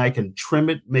beard and I can trim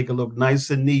it, make it look nice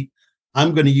and neat,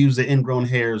 I'm going to use the ingrown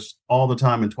hairs all the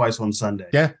time and twice on Sunday.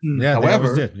 Yeah.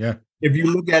 However, if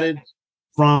you look at it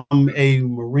from a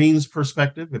Marine's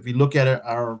perspective, if you look at it,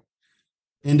 our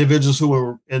individuals who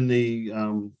were in the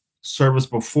service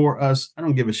before us, I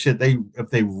don't give a shit. If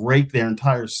they raked their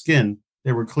entire skin,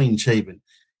 they were clean shaven.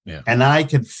 Yeah. And I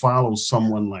could follow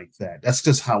someone like that. That's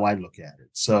just how I look at it.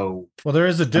 So, well, there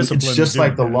is a discipline. It's just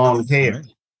like the long hair. Right?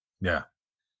 Yeah.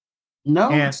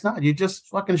 No, it's not. You just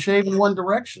fucking shave in one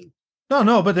direction.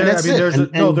 No, but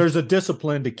there's a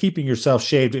discipline to keeping yourself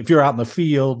shaved. If you're out in the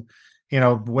field,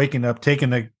 waking up, taking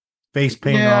the face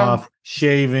paint off,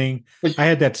 shaving. I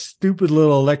had that stupid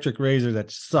little electric razor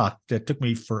that sucked. That took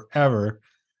me forever.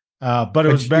 But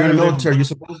it was better. In the military, you're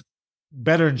supposed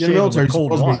better than shaving with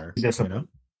cold water.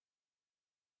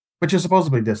 But you're supposed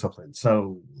to be disciplined.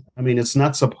 So, I mean, it's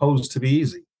not supposed to be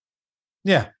easy.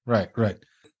 Yeah, right.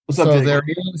 So there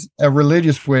is a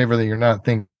religious waiver that you're not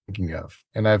thinking of.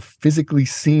 And I've physically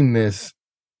seen this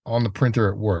on the printer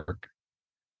at work.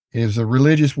 It is a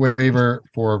religious waiver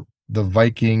for the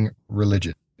Viking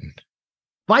religion.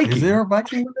 Viking? Is there a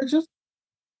Viking religion?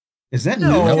 Is that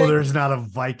no? There's not a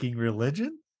Viking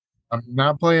religion. I'm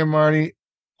not playing, Marty.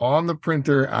 On the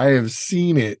printer, I have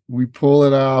seen it. We pull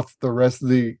it off. The rest of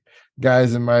the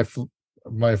guys in my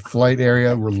flight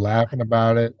area were laughing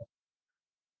about it.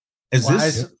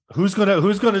 Who's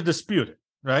gonna dispute it,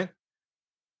 right?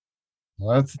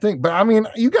 Well, that's the thing. But I mean,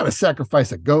 you got to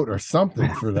sacrifice a goat or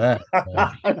something for that.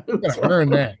 You got to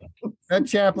earn that. That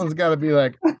chaplain's got to be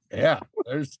like,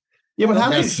 there's. Yeah,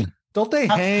 but don't they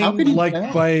hang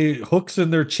by hooks in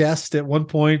their chest at one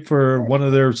point for one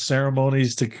of their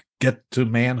ceremonies to get to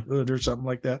manhood or something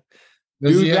like that?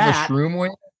 Does he have a shroom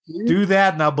waiver? Do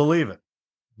that and I'll believe it.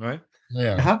 Right?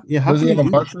 Yeah. Does he have a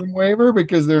mushroom waiver?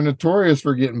 Because they're notorious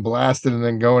for getting blasted and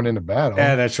then going into battle.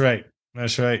 Yeah, that's right.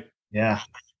 Yeah.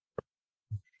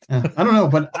 I don't know,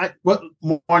 but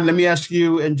let me ask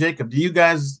you and Jacob, do you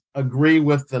guys agree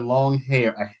with the long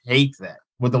hair? I hate that.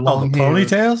 With the long hair.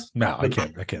 Ponytails? No, I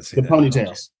can't see the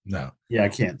ponytails. No. Yeah, I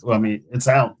can't. Well, I mean, it's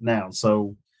out now,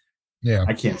 so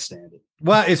I can't stand it.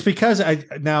 Well, it's because are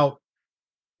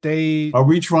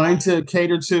we trying to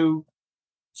cater to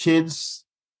kids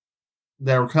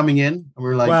that are coming in? And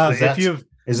we're like,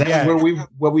 is that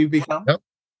where we've become? Yep.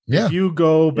 Yeah. If you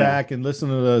go back and listen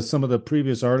to some of the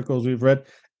previous articles we've read,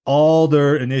 all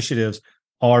their initiatives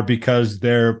are because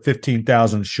they're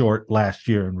 15,000 short last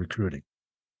year in recruiting.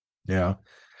 Yeah.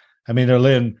 I mean, they're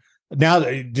living now.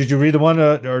 Did you read the one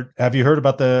or have you heard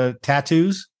about the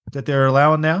tattoos that they're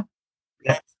allowing now?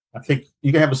 Yeah. I think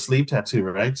you can have a sleeve tattoo,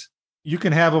 right? You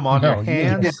can have them on your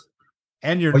hands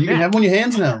and your neck. You can have them on your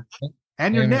hands now.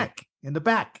 And your neck in the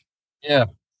back. Yeah.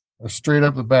 Or straight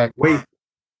up the back. Wait.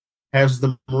 Has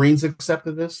the Marines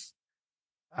accepted this?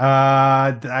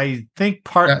 I think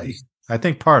partly. I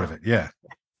think part of it, yeah.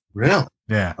 Really?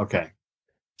 Yeah. Okay.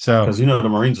 So because the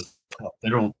Marines, they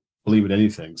don't believe in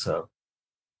anything. So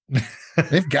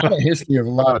they've got a history of a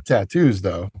lot of tattoos,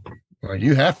 though. Well,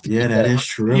 you have to. Yeah, that is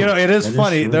true. It is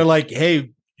funny. They're like,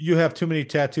 "Hey, you have too many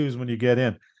tattoos when you get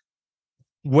in.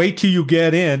 Wait till you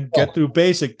get in, get through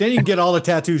basic, then you can get all the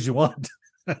tattoos you want.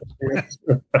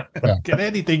 Get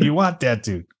anything you want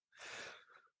tattooed."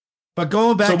 But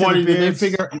going back to the beards,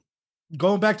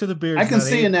 going back to the beards, I can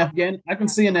see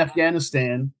in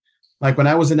Afghanistan, like when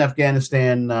I was in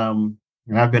Afghanistan, and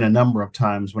I've been a number of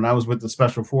times when I was with the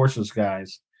Special Forces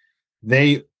guys,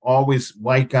 they always,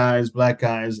 white guys, black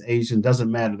guys, Asian, doesn't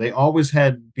matter. They always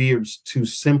had beards to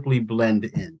simply blend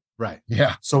in. Right.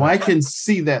 Yeah. So I can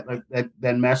see that, like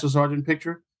that Master Sergeant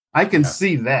picture. I can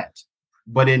see that.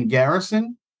 But in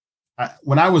garrison,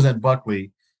 when I was at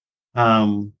Buckley,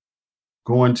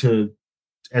 going to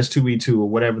S2E2 or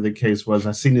whatever the case was,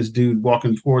 I seen this dude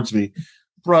walking towards me,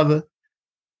 brother,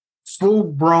 full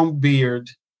grown beard,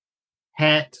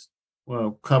 hat,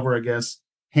 cover, I guess,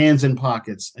 hands in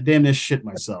pockets. I damn near shit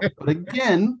myself. But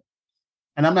again,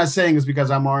 and I'm not saying it's because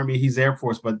I'm Army, he's Air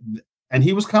Force, and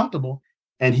he was comfortable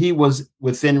and he was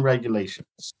within regulations.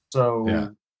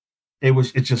 So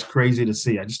it's just crazy to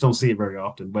see. I just don't see it very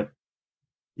often, but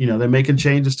they're making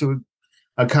changes to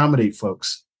accommodate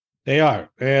folks. They are.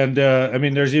 And I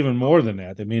mean, there's even more than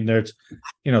that. I mean, there's,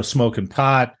 smoking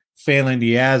pot, failing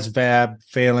the ASVAB,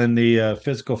 failing the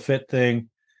physical fit thing.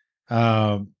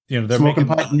 They're smoking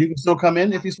pot. You can still come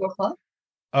in if you smoke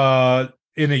pot.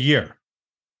 In a year.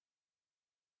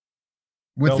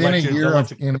 Within a year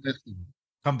of enlisting.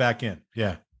 Come back in.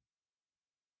 Yeah.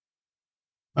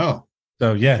 Oh.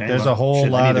 So there's a whole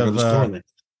lot of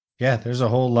there's a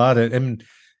whole lot of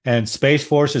and Space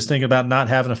Force is thinking about not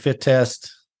having a fit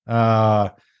test.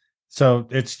 So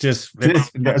it's just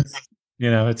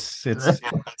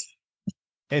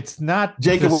it's not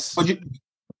Jacob.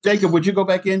 Would you go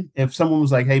back in if someone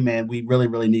was like, "Hey, man, we really,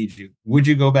 really need you"? Would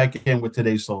you go back in with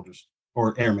today's soldiers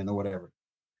or airmen or whatever?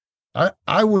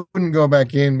 I wouldn't go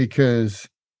back in because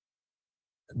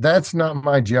that's not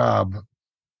my job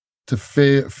to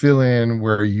fill in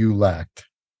where you lacked.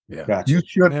 Yeah, gotcha. You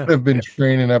should have been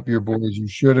training up your boys. You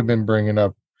should have been bringing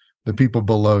up the people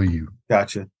below you.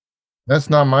 Gotcha. That's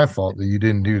not my fault that you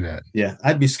didn't do that. Yeah,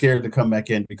 I'd be scared to come back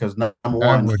in because number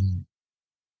one,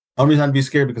 only reason I'd be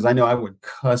scared because I know I would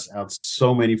cuss out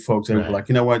so many folks that would be like,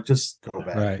 you know what, just go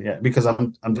back. Right. Yeah, because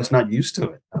I'm just not used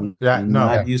to it. I'm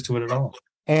not used to it at all.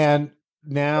 And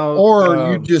now,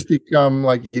 or you just become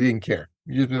like you didn't care.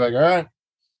 You just be like, all right.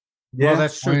 Yeah, well,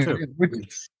 that's true too.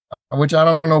 Which I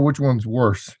don't know which one's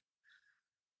worse.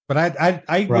 But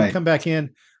I would come back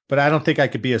in, but I don't think I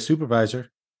could be a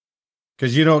supervisor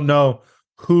because you don't know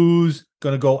who's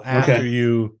going to go after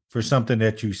you for something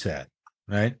that you said,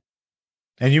 right?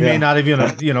 And you may not even,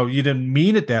 you didn't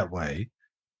mean it that way.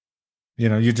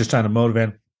 You're just trying to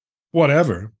motivate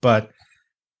whatever, but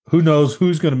who knows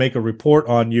who's going to make a report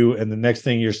on you. And the next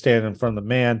thing you're standing in front of the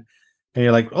man and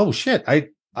you're like, oh shit, I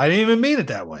didn't even mean it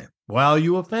that way. Well,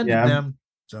 you offended them.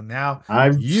 So now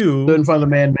I've stood in front of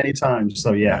the man many times.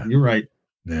 So yeah, you're right.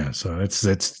 Yeah. So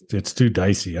it's too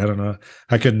dicey. I don't know.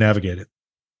 I couldn't navigate it.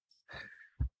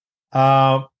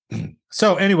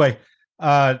 So anyway,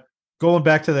 going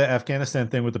back to the Afghanistan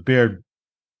thing with the beard,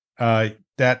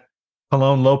 that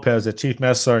Colon Lopez, the chief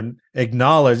master sergeant,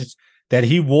 acknowledged that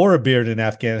he wore a beard in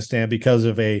Afghanistan because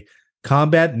of a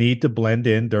combat need to blend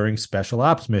in during special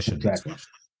ops missions. Exactly.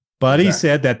 But he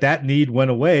said that need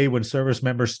went away when service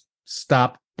members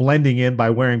stopped blending in by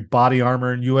wearing body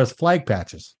armor and U.S. flag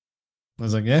patches. I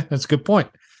was like, yeah, that's a good point.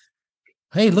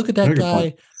 Hey, look at that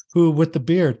guy who with the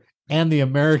beard and the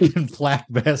American flag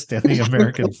vest and the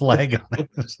American flag on it.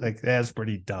 It's like, that's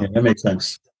pretty dumb. Yeah, that makes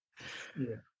sense.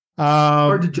 Yeah.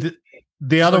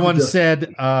 The other one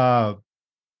said,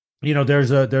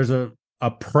 there's a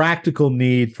practical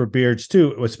need for beards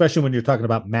too, especially when you're talking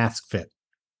about mask fit.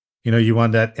 You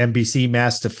want that NBC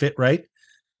mask to fit right.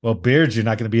 Well, beards, you're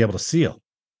not going to be able to seal.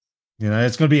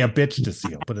 It's going to be a bitch to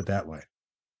seal, put it that way.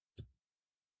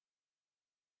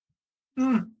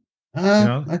 I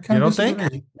you don't think?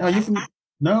 No, you can.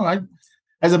 No,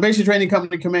 as a basic training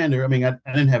company commander, I mean, I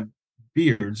didn't have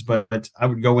beards, but I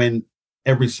would go in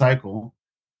every cycle.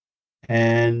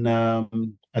 And I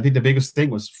think the biggest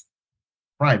thing was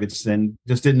privates and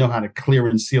just didn't know how to clear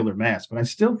and seal their mask. But I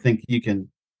still think you can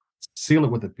seal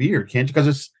it with a beard, can't you? Because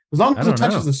it's as long as it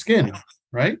touches the skin,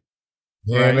 right?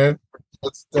 Yeah, man.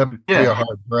 That's definitely a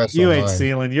hard press. You ain't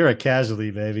sealing. You're a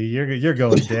casualty, baby. You're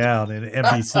going down in an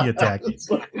NBC attack.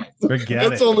 Forget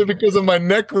That's only because of my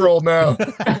neck roll now.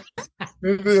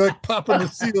 Maybe like popping the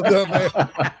seal down there.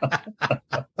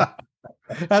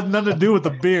 Had nothing to do with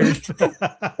the beard.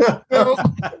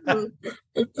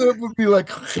 It would be like.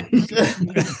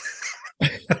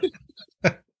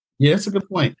 Yeah, that's a good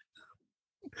point.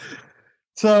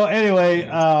 So anyway,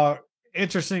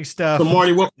 interesting stuff. So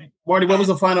Marty, what was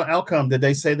the final outcome? Did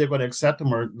they say they're going to accept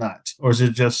them or not, or is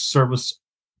it just service?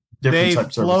 They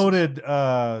floated.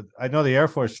 I know the Air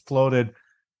Force floated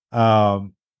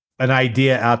an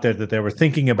idea out there that they were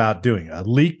thinking about doing. A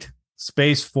leaked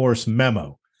Space Force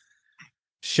memo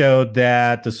showed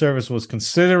that the service was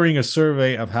considering a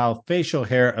survey of how facial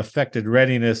hair affected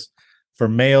readiness for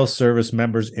male service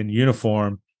members in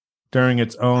uniform during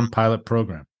its own pilot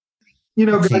program.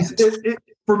 Guys,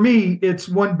 for me, it's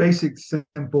one basic,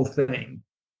 simple thing.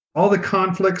 All the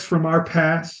conflicts from our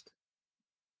past,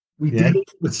 we did it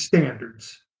with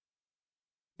standards.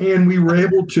 And we were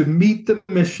able to meet the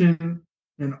mission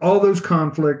and all those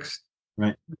conflicts,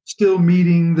 still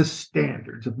meeting the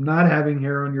standards of not having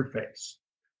hair on your face.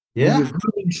 Yeah. The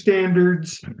grooming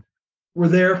standards were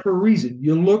there for a reason.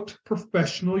 You looked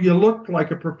professional. You looked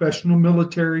like a professional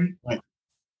military. Right.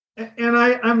 And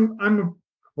I'm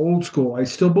old school. I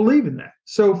still believe in that.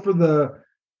 So for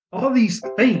all these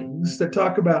things that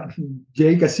talk about,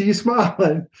 Jake, I see you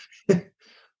smiling.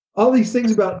 All these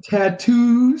things about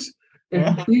tattoos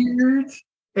and beards,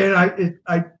 and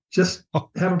I just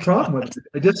have a problem with it.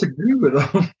 I disagree with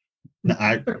them.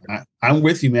 I'm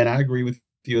with you, man. I agree with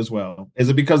few as well. Is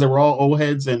it because they were all old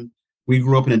heads and we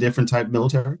grew up in a different type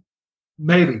military?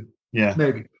 Maybe. Yeah.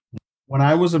 Maybe. When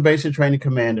I was a basic training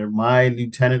commander, my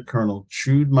lieutenant colonel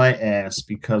chewed my ass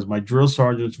because my drill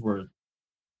sergeants were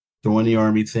doing the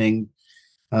Army thing,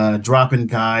 dropping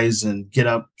guys and get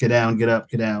up, get down, get up,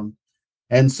 get down.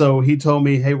 And so he told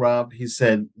me, hey, Rob, he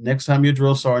said, next time your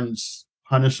drill sergeants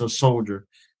punish a soldier,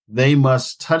 they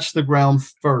must touch the ground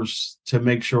first to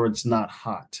make sure it's not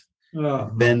hot.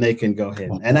 Then they can go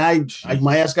ahead. And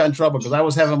my ass got in trouble because I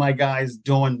was having my guys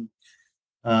doing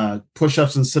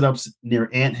push-ups and sit-ups near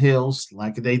anthills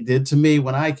like they did to me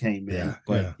when I came in.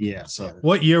 So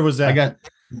what year was that?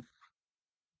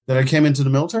 I came into the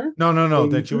military? No.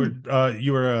 That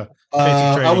you were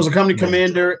I was a company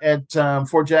commander at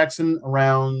Fort Jackson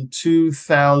around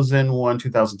 2001,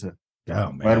 2002.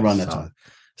 Oh, man, right around that time.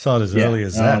 Saw it as early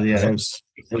as that.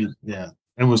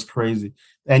 It was crazy.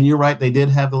 And you're right, they did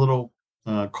have the little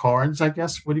cards, I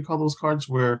guess. What do you call those cards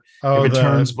where if it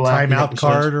turns black, timeout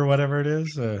card or whatever it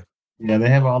is? Yeah, they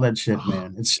have all that shit,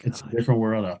 man. It's a different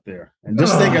world out there. And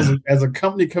just think, as a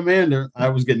company commander, I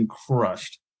was getting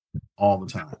crushed all the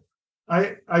time.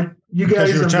 You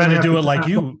guys are trying to do it like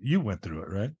you went through it,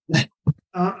 right?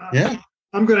 Yeah.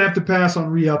 I'm going to have to pass on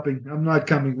re-upping. I'm not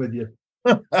coming with you.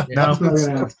 No, it's not going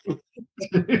to happen.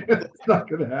 It's not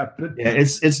going to happen. Yeah,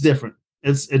 it's different.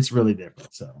 It's really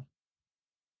different. So.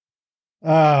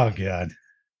 Oh God,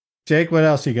 Jake, what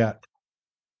else you got?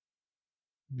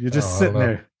 You're just sitting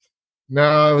there. No,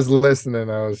 I was listening.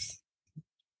 I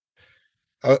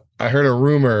heard a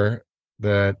rumor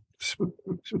that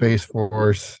Space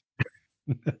Force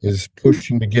is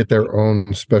pushing to get their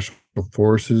own special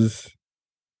forces,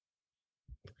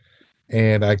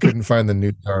 and I couldn't find the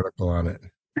news article on it.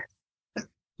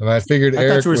 And I figured I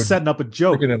thought you were setting up a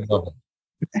joke.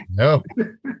 No,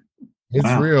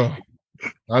 it's real.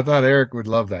 I thought Eric would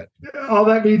love that. All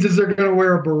that means is they're going to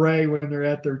wear a beret when they're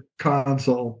at their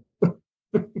console.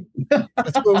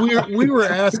 That's what we were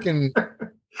asking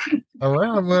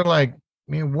around. We're like,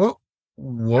 man, what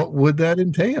would that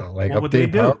entail? Like, what would they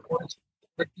do?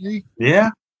 Yeah,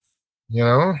 you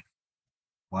know.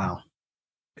 Wow.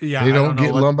 Yeah, they don't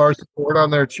get lumbar support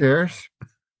on their chairs.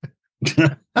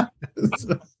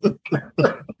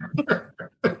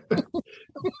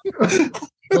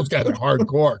 Those guys are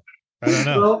hardcore. I don't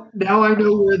know. Well, now I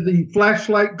know where the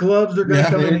flashlight gloves are going to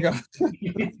come in.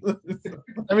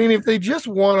 I mean, if they just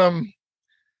want them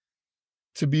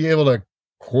to be able to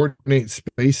coordinate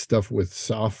space stuff with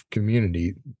soft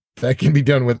community, that can be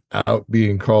done without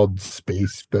being called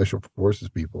space special forces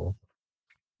people.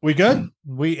 We good?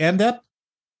 We end up?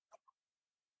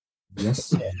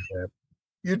 Yes.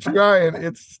 You're trying.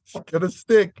 It's going to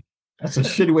stick. That's a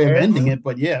shitty way of ending it,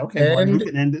 but yeah, okay. Martin, we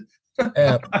can end it.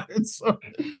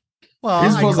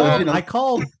 Well, I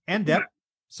called NDEP.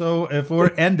 So if we're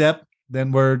NDEP,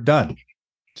 then we're done.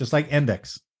 Just like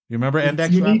Index. You remember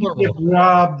Index? You need to give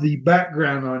Rob the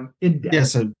background on Index. Yeah,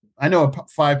 so I know a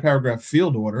 5-paragraph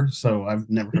field order, so I've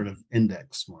never heard of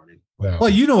Index, Marty. Well,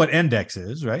 you know what Index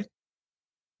is, right?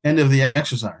 End of the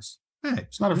exercise. Hey,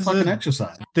 it's not a fucking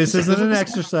exercise. This isn't an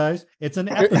exercise. It's an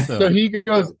episode. So he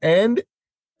goes, end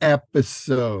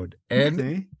episode.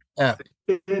 End ep.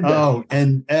 Oh,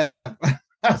 and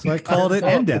that's why I called it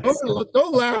NDEP.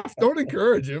 Don't laugh. Don't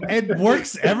encourage him. It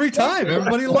works every time.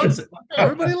 Everybody loves it.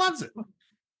 Everybody loves it.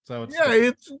 So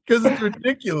it's because it's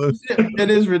ridiculous.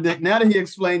 It is ridiculous. Now that he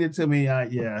explained it to me,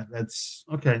 that's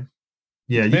okay.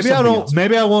 Yeah, maybe I don't.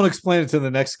 Maybe I won't explain it to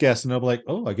the next guest, and they'll be like,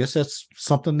 "Oh, I guess that's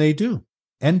something they do."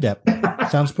 NDEP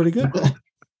sounds pretty good.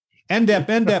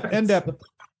 NDEP.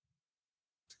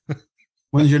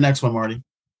 When's your next one, Marty?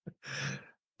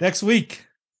 Next week,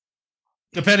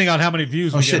 depending on how many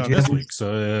views we get on this week.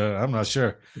 So I'm not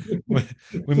sure.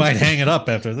 We might hang it up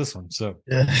after this one. So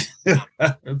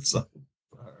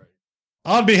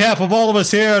on behalf of all of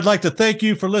us here, I'd like to thank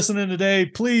you for listening today.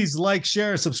 Please like,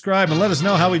 share, subscribe, and let us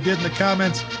know how we did in the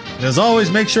comments. And as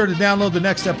always, make sure to download the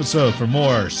next episode for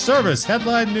more service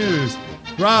headline news.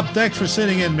 Rob, thanks for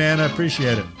sitting in, man. I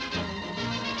appreciate it.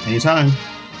 Anytime.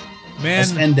 Man.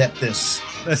 Let's end at this.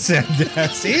 Let's end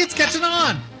that. See, it's catching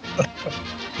on.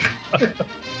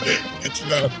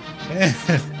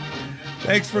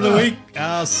 Thanks for the week.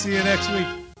 I'll see you next week.